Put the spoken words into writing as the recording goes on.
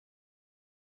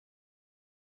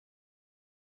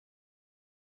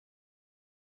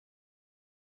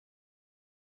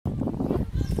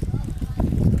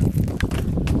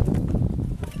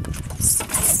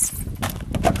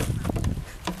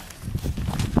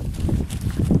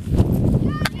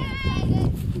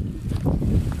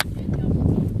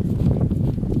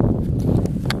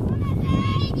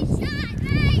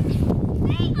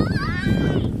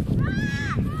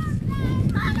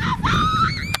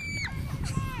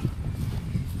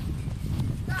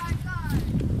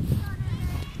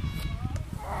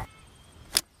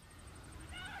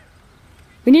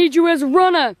We need you as a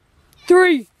runner.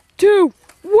 3, 2,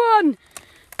 1.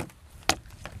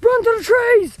 Run to the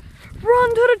trees!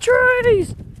 Run to the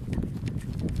trees!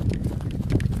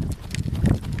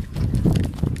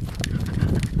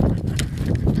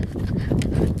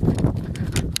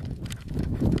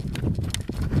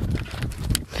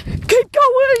 Keep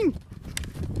going!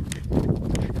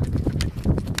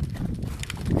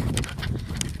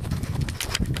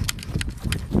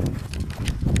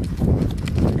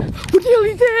 We're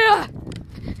nearly there!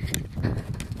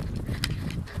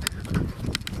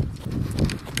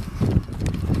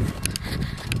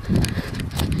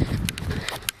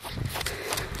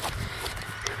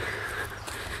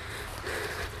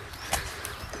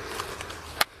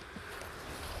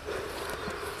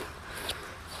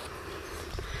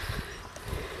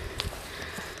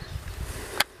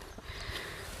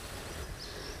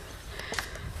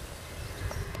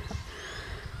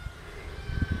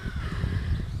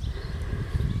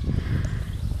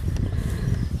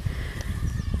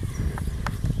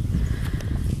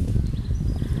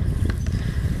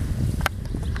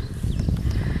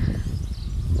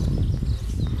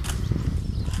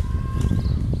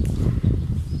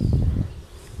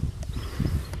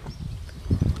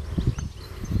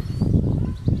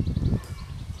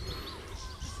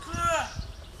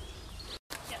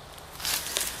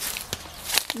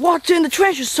 What's in the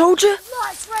trenches, soldier?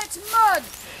 Lights, rats, and mud.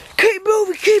 Keep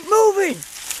moving, keep moving!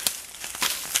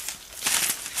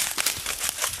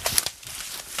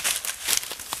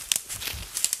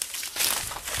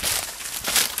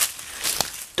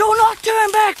 Do not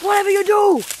turn back, whatever you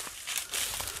do!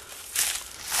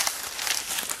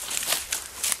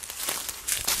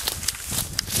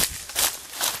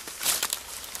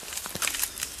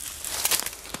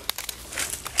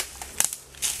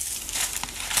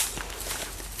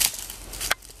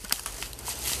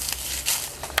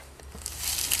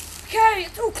 Okay,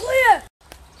 it's all clear.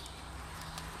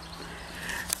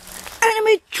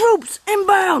 Enemy troops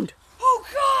inbound! Oh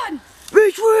God!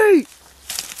 Retreat!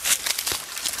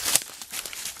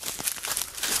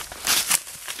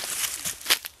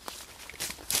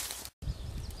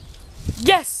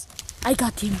 Yes, I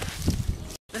got him.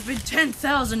 There's been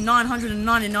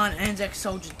 10,999 Anzac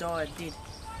soldiers died, dead.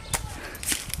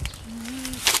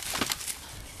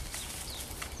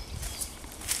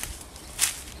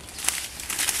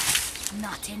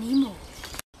 Not anymore.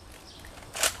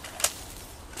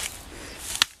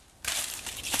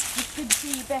 It's good to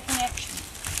see you back in action.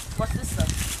 What's this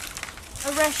stuff?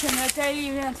 A ration, a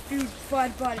daily amount of food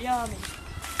provided by the army.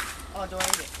 Oh, do I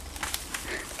eat it?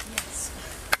 Yes.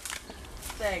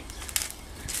 Thanks.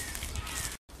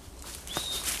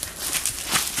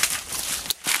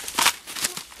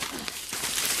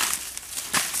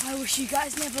 I wish you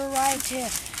guys never arrived here.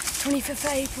 25th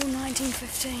April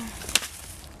 1915.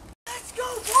 Let's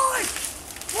go, boys!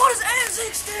 What does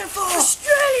ANZAC stand for?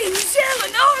 Australian New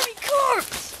Zealand Army Corps!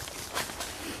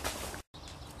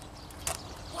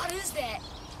 What is that?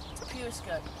 It's a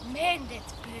periscope. Man,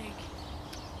 that's big.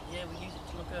 Yeah, we use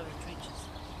it to look over the trenches.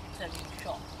 It's having a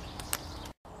shot.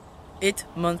 8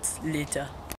 months later.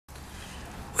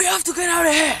 We have to get out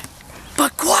of here!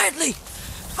 But quietly!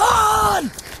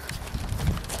 On!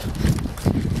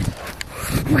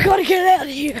 We gotta get out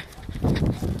of here!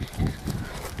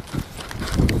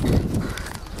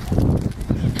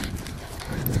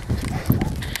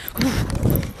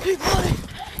 Keep running!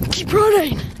 Keep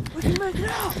running! We can make it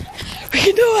out! We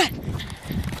can do it!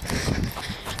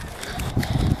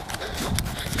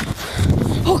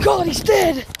 Oh God, he's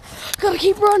dead! Gotta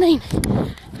keep running!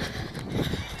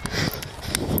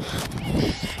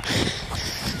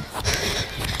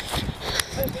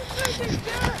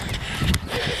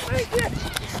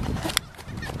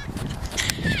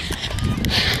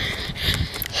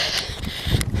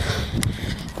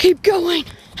 Keep going!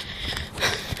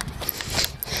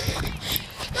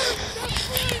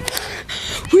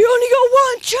 We only got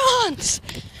one chance!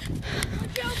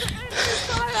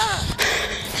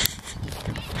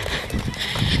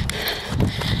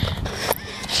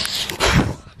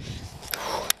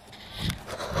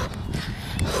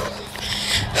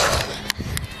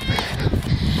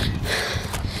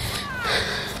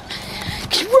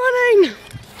 Keep running!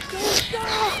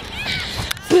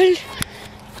 Believe!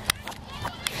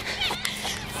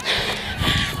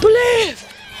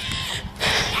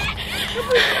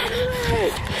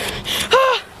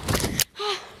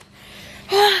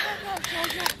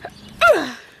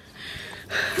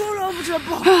 Pull over to the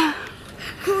box!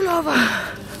 Pull over!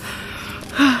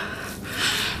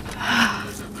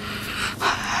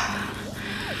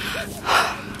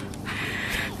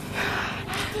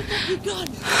 You're gone!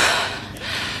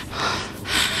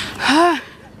 Huh?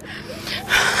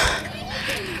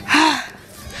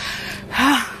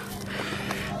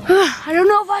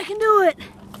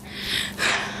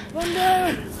 Run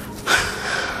down!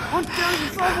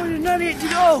 1,598 to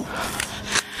go!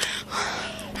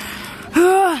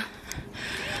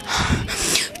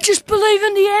 Just believe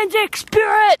in the Anzac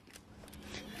spirit!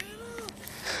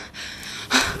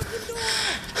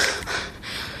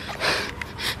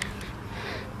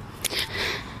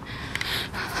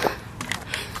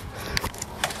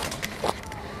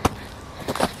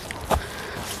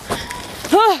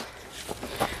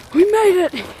 We made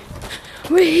it!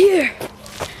 We're here!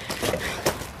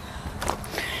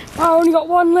 I only got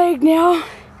one leg now.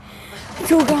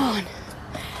 It's all gone.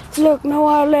 Look, no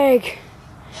other leg.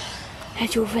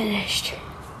 That's all finished.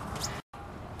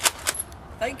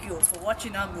 Thank you for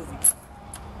watching our movie.